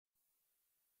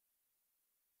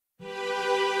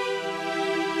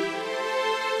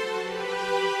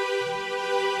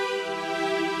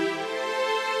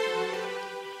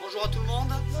bonjour à tout le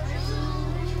monde.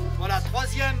 Voilà,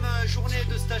 troisième journée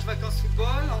de stage vacances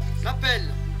football. L'appel.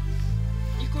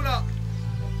 Nicolas.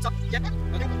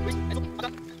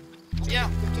 Bien,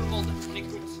 pour tout le monde, on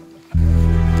écoute.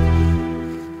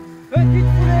 Petite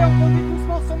foulée, on conduit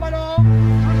doucement son ballon.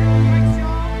 Changez de direction.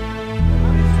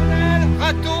 Arrêt semelle,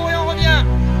 râteau et on revient.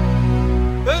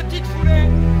 Petite foulée.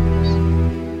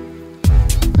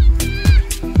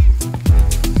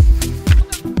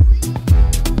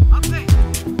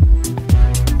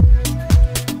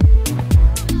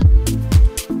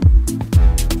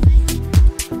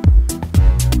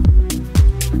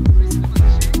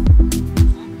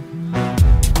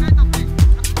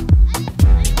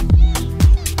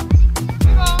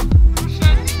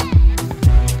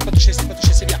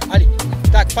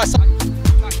 Passe.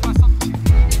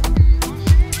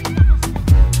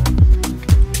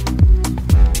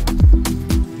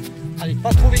 Allez,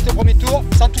 pas trop vite au premier tour,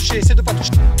 sans toucher, essaie de pas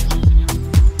toucher.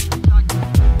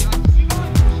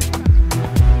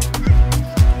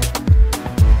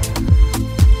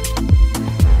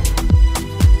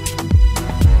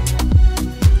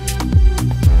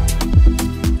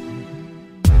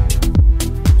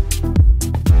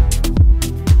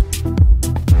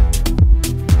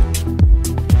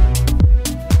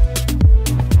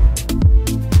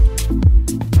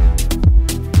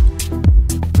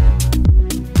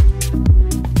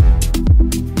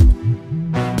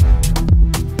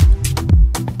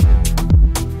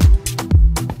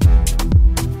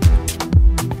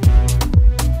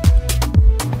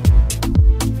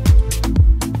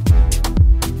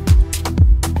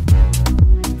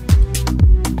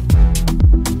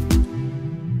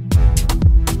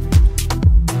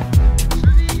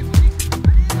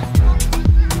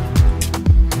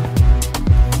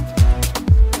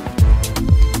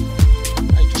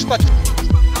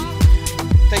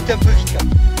 T'as été un peu vite là.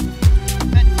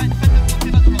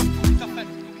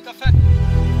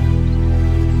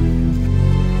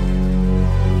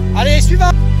 Allez,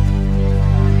 suivant.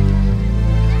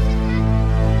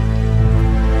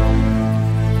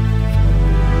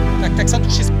 Tac, tac, sans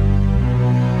toucher.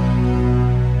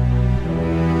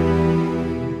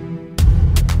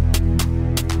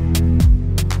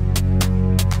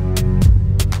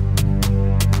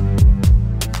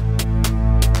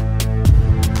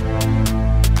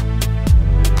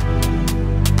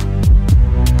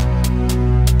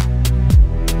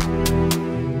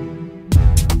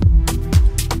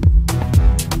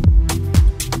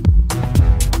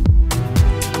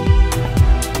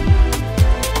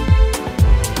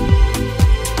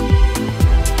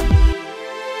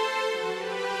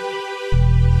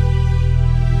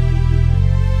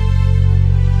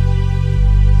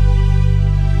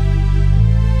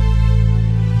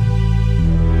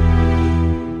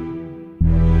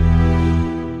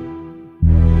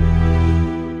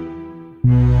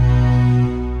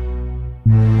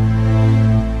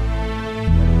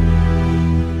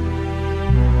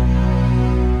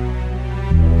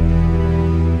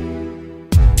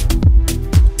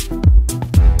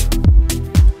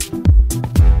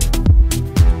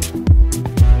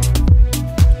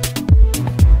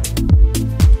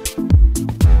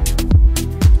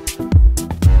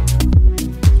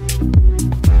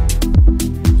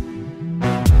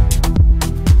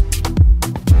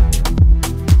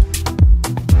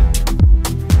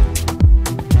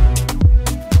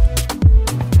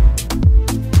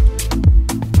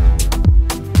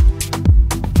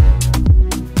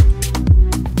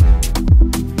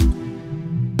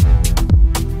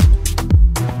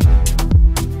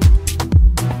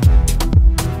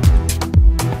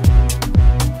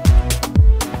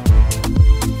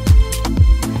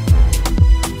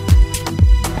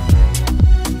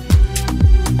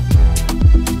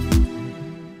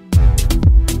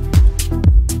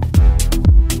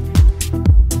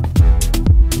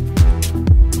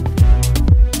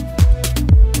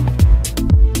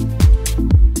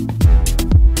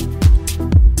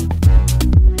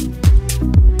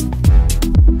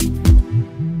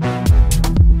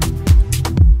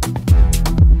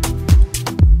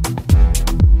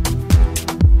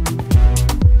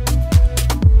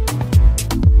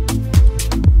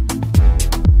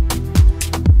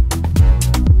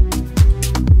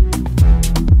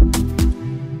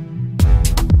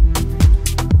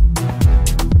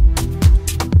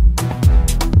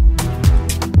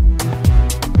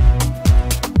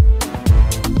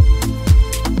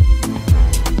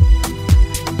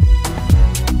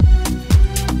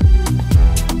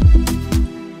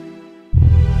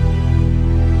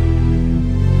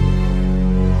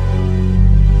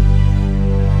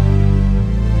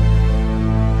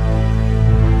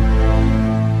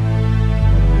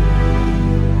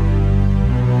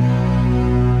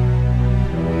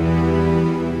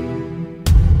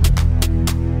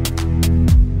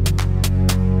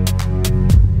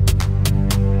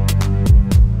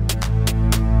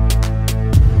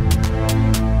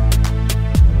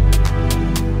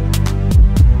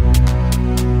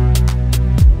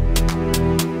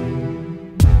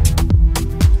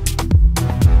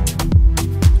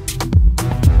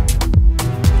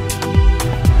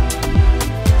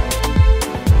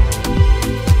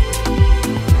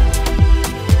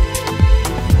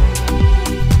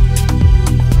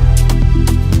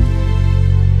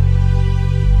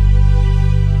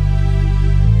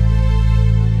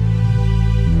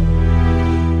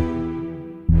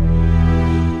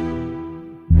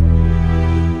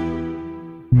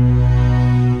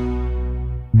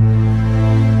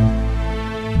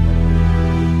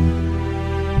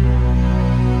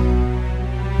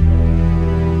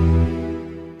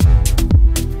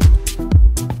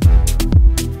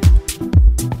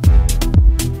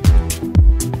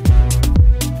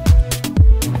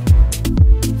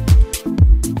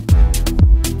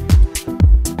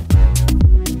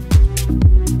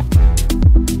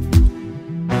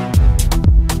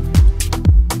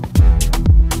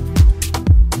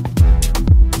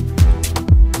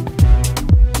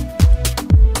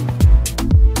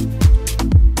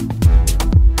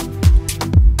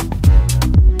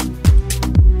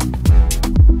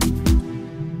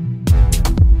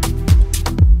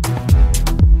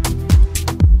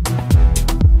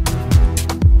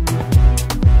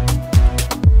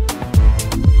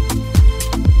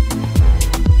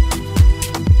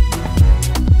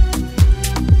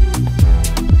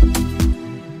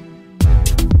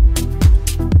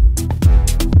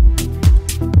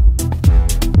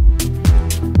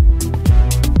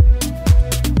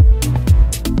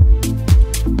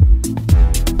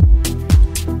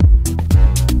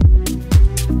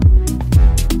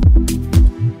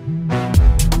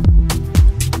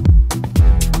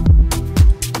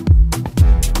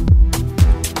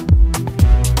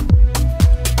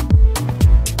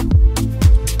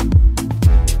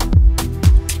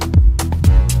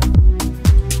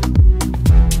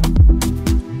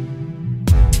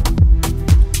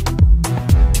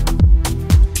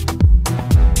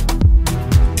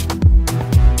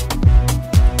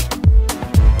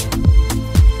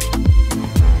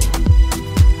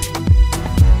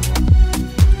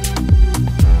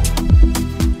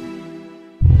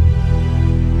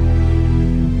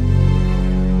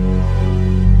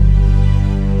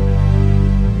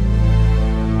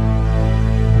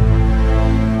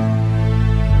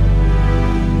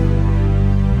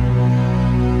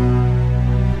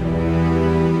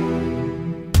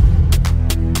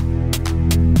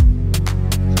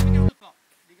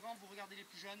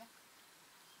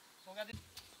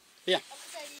 Bien.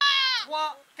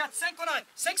 3, 4, 5, on arrête.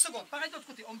 5 secondes. Pareil de l'autre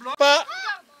côté. On bloque. Pas.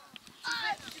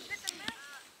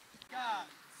 4,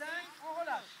 5, on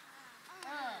relâche. 1,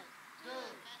 2,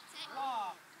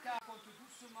 3, 4. Compte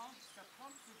doucement jusqu'à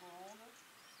 30 secondes.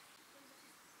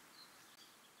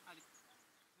 Allez.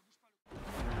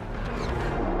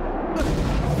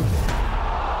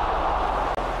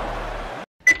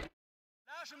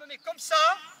 Là, je me mets comme ça.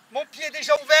 Mon pied est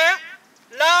déjà ouvert.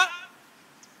 Là.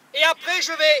 Et après,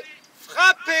 je vais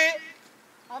frapper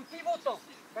en pivotant.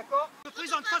 D'accord? Je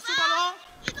présente face au ballon.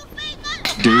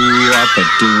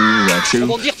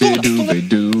 Rebondir, tourne.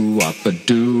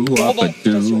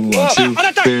 En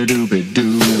attaque.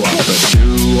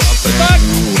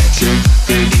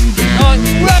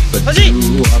 Vas-y.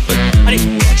 Allez.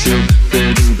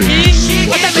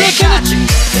 Attaque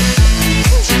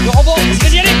le rebond.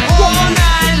 Vas-y, allez.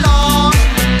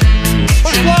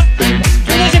 Penche-toi.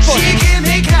 Tourne les épaules.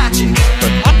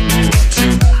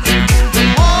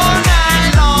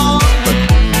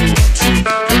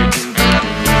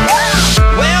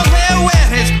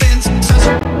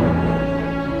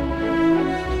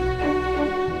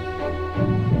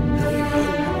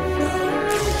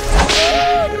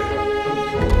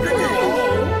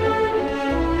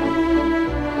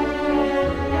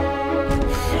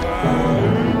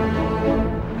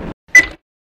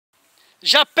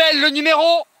 J'appelle le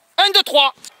numéro 1, 2,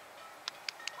 3.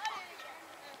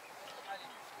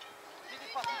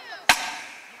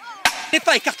 N'allez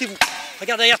pas, écartez-vous.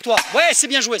 Regarde derrière toi. Ouais, c'est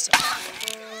bien joué ça.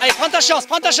 Allez, prends ta chance,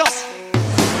 prends ta chance.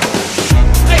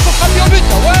 Allez, il faut frapper au but.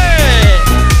 Ouais.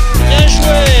 Bien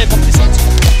joué. Bon, c'est ça.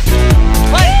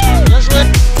 Ouais, bien joué.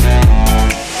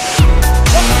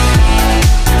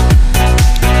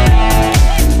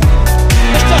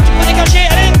 Lâche-toi, tu peux dégager,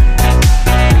 allez.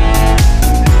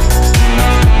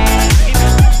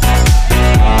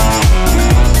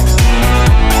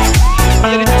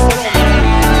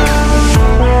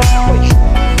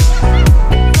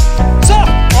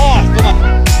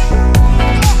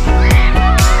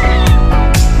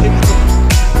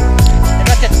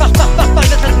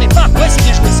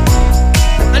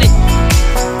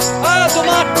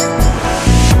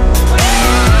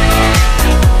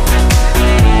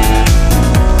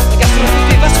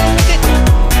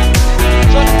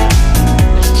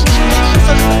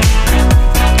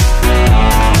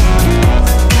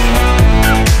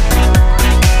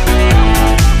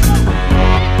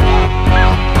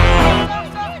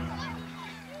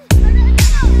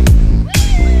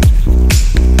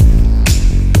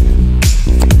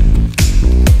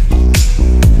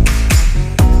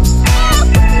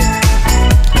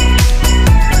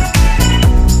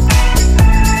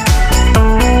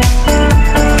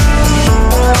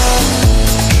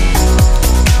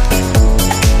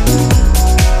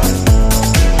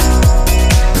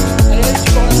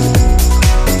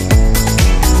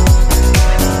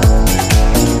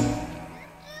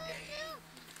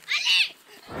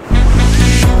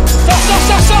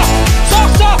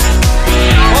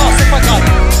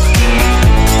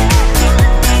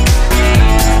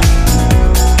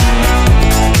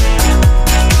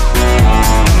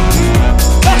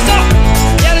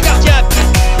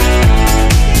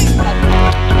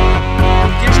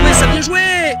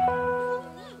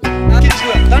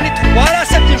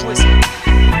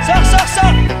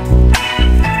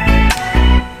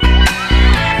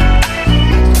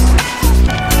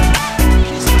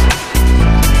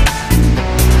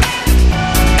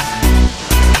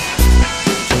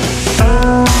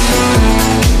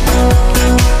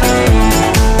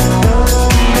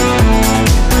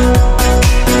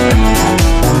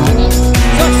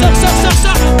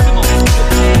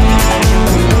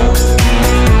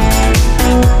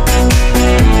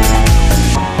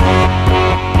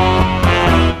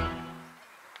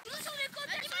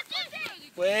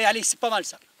 Ouais, allez, c'est pas mal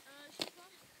ça.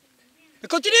 Mais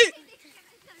continue.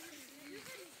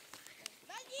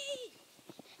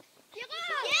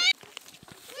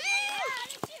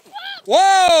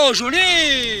 Wow,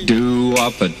 joli. Do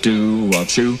up a do up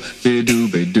shoo, be do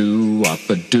up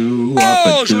a do up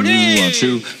Oh, a do joli. up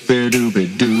shoo, be do up a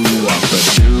do up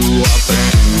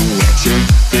shoo,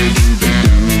 be do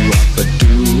up a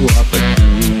do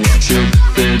up shoo,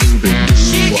 be do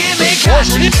Oh,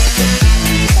 joli.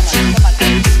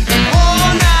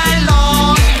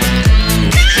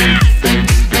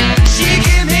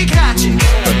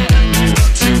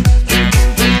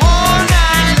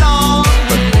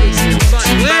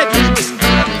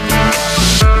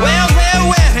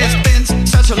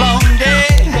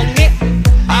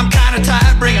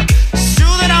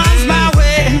 my way.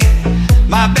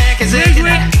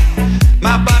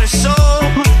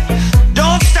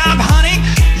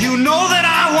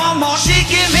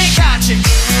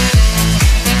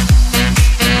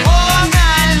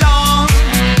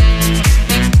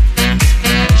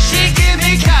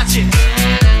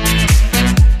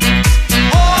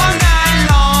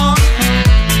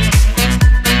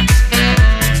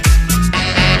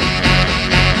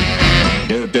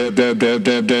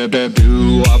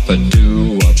 do up a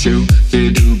do up shoot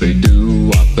be do be do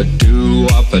up a do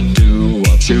up a do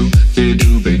up shoot be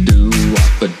do be do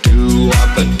up a do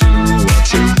up a do up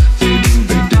shoot be do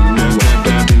be do up a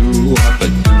do up a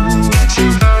do up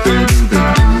shoot be do be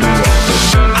do up a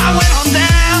do. I went on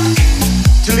down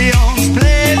to Leon's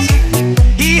place.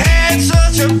 He had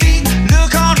such a beat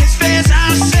look on his face.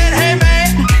 I said, hey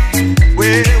man,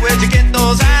 where'd you get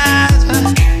those eyes?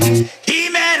 He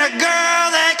met a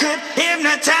girl that could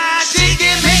hypnotize. She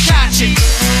give me catching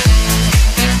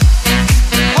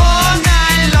all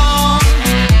night long.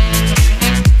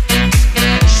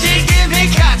 She give me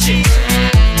catching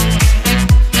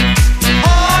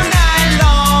all night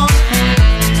long.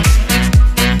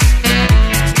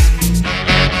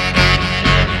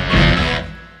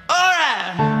 All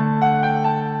right.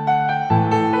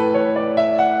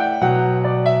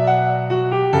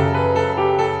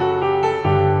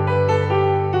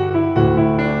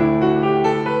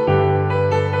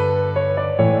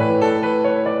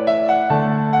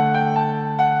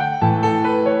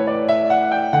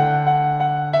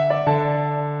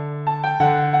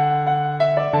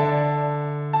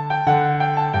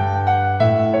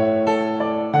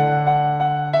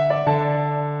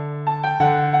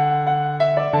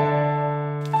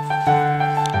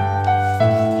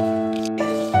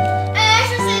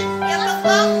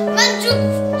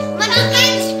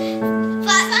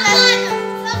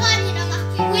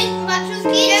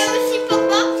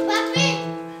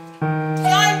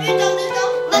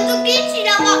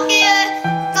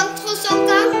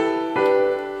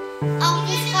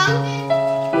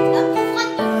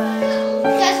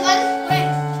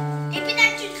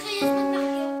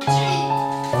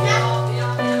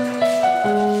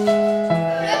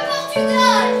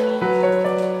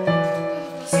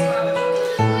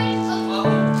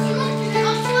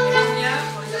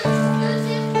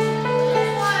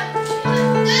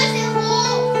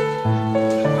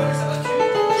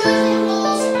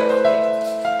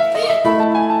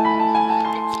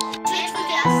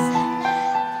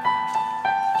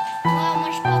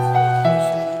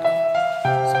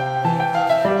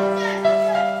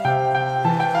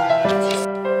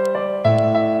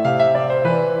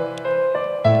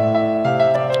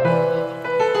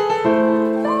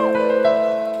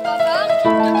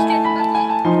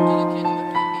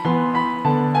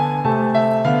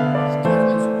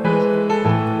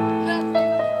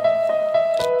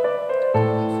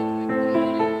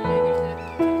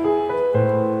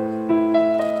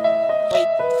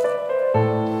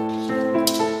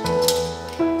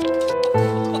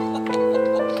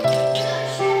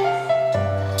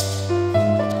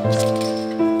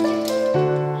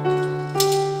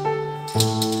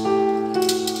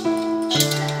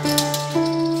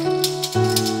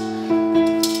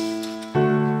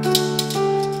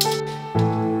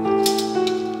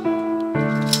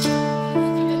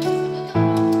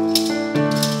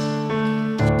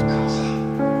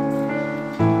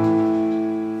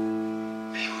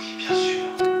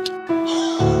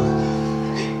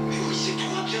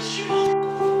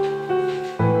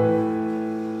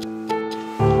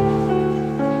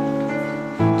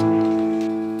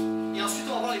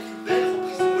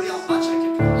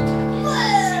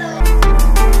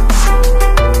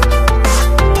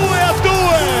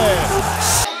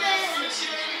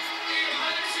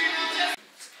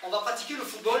 On va pratiquer le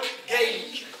football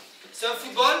gaélique. C'est un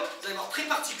football, vous allez voir, très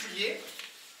particulier.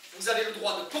 Vous avez le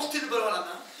droit de porter le ballon à la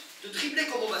main, de dribbler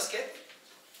comme au basket.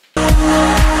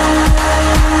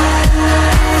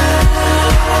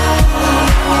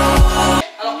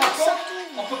 Alors par contre,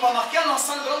 on ne peut pas marquer en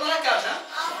lançant le ballon dans la cage.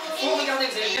 Il faut regarder,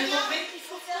 vous avez bien compris.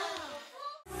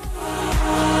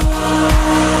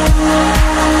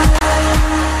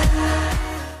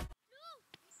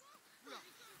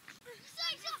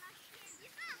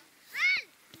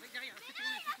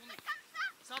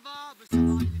 Ça va, ça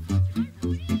va.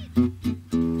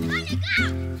 Oh les gars,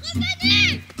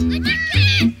 revenez,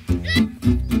 attaquez.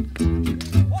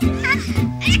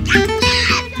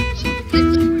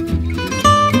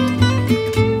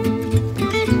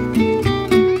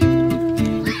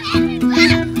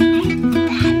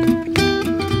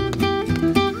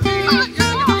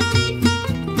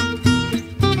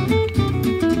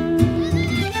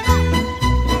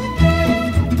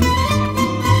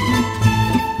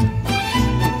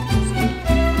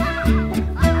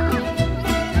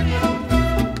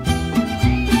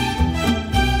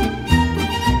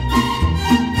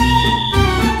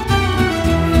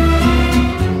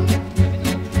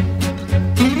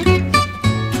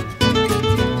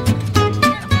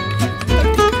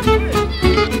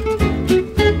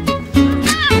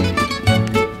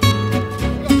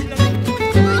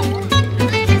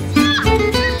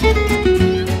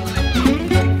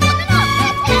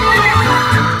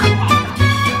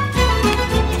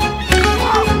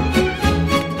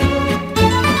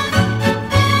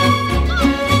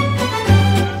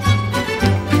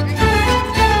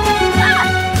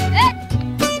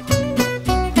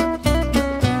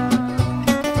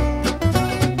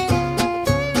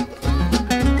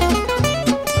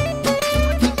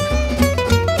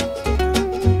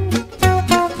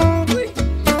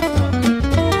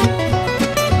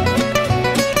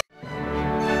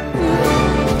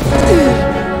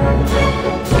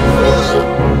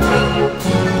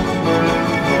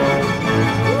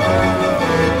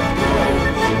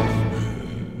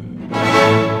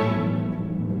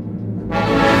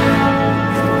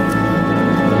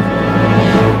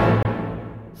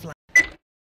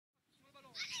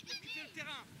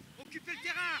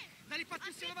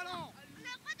 ballon.